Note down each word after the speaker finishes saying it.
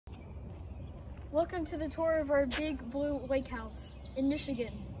Welcome to the tour of our big blue lake house in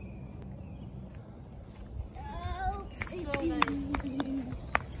Michigan. Oh, So nice.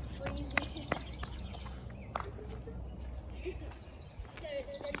 It's freezing.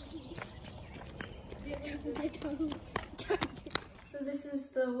 So this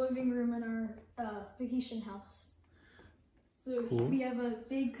is the living room in our vacation house. So Cool. We have a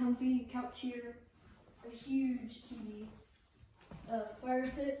big comfy couch here, a huge TV, a fire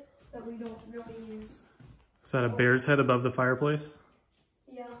pit that we don't really use. Is that a bear's head above the fireplace?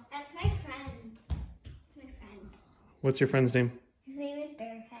 Yeah. that's my friend. That's my friend. What's your friend's name? His name is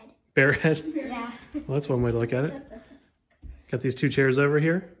Bearhead. Bear head? Yeah. Well, that's one way to look at it. Got these two chairs over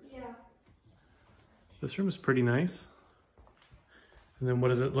here. Yeah. This room is pretty nice. And then what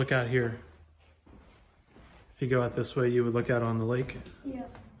does it look out here? If you go out this way, you would look out on the lake. Yeah.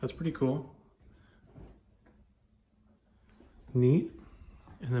 That's pretty cool. Neat.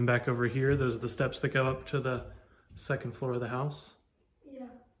 And then back over here, those are the steps that go up to the second floor of the house. Yeah.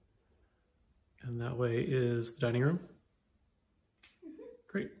 And that way is the dining room.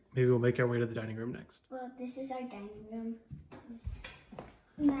 Great. Maybe we'll make our way to the dining room next. Well, this is our dining room.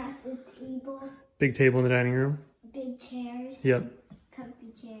 Massive table, Big table in the dining room. big chairs, Yep.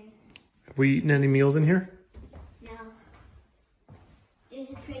 comfy chairs. Have we eaten any meals in here? No. There's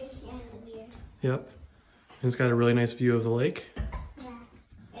a pretty chandelier. Yep. And it's got a really nice view of the lake Yeah.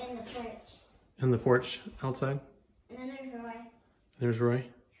 And the perch. and the porch outside. And then there's Roy. There's Roy.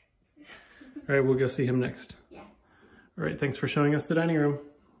 All right, we'll go see him next. Yeah. All right, thanks for showing us the dining room.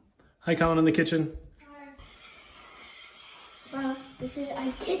 Hi, Colin, in the kitchen. Well, this is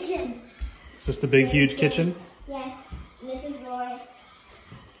our kitchen. Is this the big, huge kitchen? Yes. And this is Roy.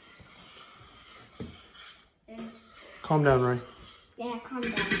 And Calm down, Roy. yeah, calm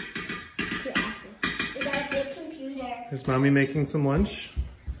down. Too active. We got a big computer. There's Mommy making some lunch.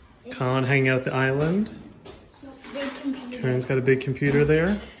 Colin hanging out at the island. Big computer. Karen's got a big computer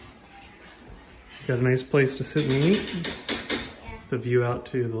there. Got a nice place to sit and eat. Yeah. The view out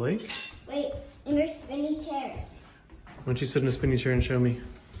to the lake. Wait, and there's spinny chairs. Why don't you sit in a spinny chair and show me?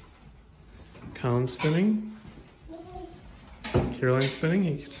 Colin's spinning. Caroline's spinning.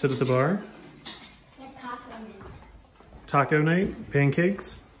 You can sit at the bar. Like taco man. Taco night,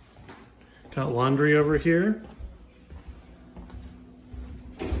 pancakes. Got laundry over here.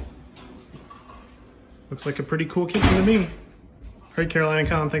 Looks like a pretty cool kitchen to me. All right, Caroline and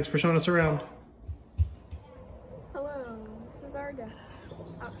Colin, thanks for showing us around. Hello, this is our deck.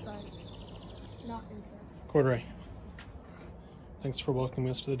 Outside, not inside. Corduroy. Thanks for welcoming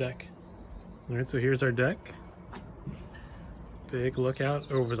us to the deck. All right, so here's our deck. Big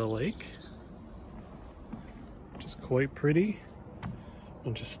lookout over the lake. Which is quite pretty.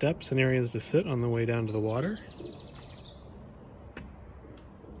 Bunch of steps and areas to sit on the way down to the water.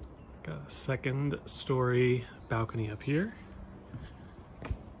 Got a second story balcony up here.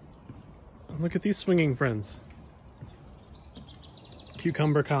 And look at these swinging friends.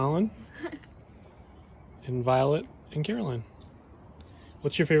 Cucumber Colin and Violet and Caroline.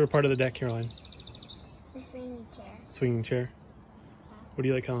 What's your favorite part of the deck, Caroline? The swinging chair. Swinging chair. What do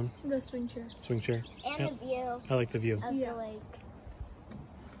you like, Colin? The swing chair. Swing chair. And Yep. the view I like the view. of Yeah. the lake.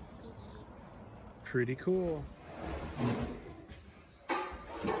 Pretty cool.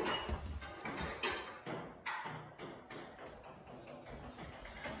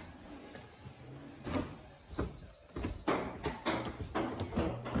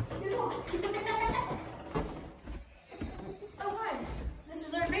 Oh hi, this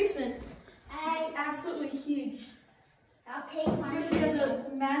is our basement. It's absolutely huge. I'll take Especially have a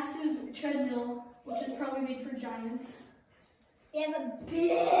massive treadmill, which is probably made for giants. We have a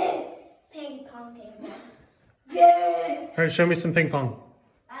big ping pong table. Big! All right, show me some ping pong.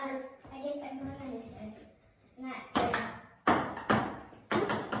 I guess I'm going on this side. Not.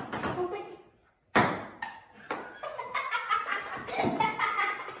 Oops. Oh my.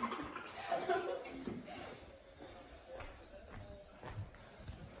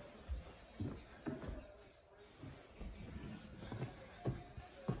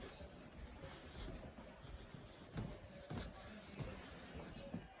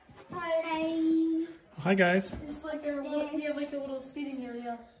 Hi. Hi, guys. This is like we have like a little seating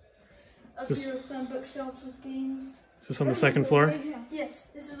area up This- here with some bookshelves with games. Is this on the second floor? Yes,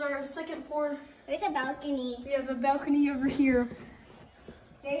 this is our second floor. There's a balcony. We have a balcony over here.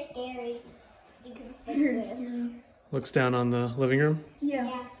 It's very scary. You can sit Very there. scary. Looks down on the living room. Yeah.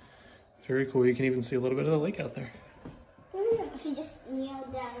 Yeah. Very cool. You can even see a little bit of the lake out there. If you just kneel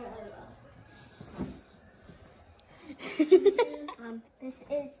down really well. This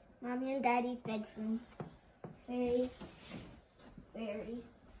is Mommy and Daddy's bedroom. It's very, very.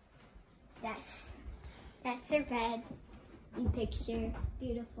 That Yes. That's their bed and picture.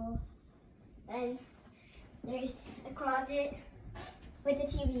 Beautiful. And there's a closet with a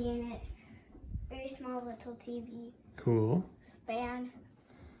TV in it. Very small little TV. Cool. Fan.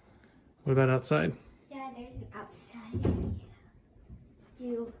 What about outside? Yeah, there's an outside area.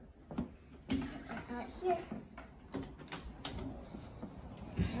 You out here.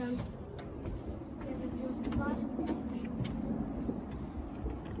 There's a view of the bottom deck.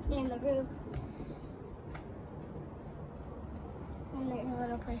 And the roof. And there's a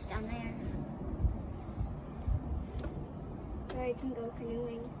little place down there where you can go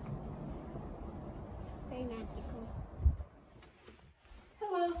canoeing. Very magical.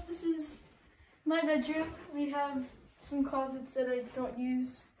 Hello, this is my bedroom. We have some closets that I don't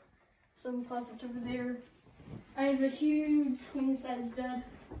use. Some closets over there. I have a huge queen size bed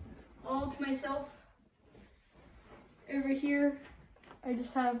all to myself. Over here, I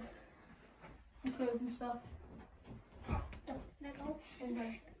just have my clothes and stuff. And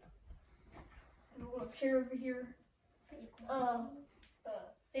a little chair over here. A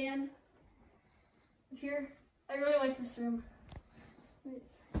fan over here. I really like this room.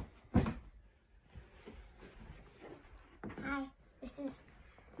 Hi, this is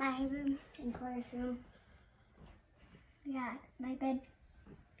my room and Claire's room. Yeah, my bed,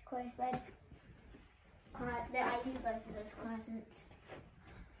 Claire's bed. I use both of those closets.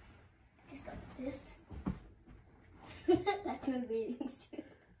 Just got this. That's my bathing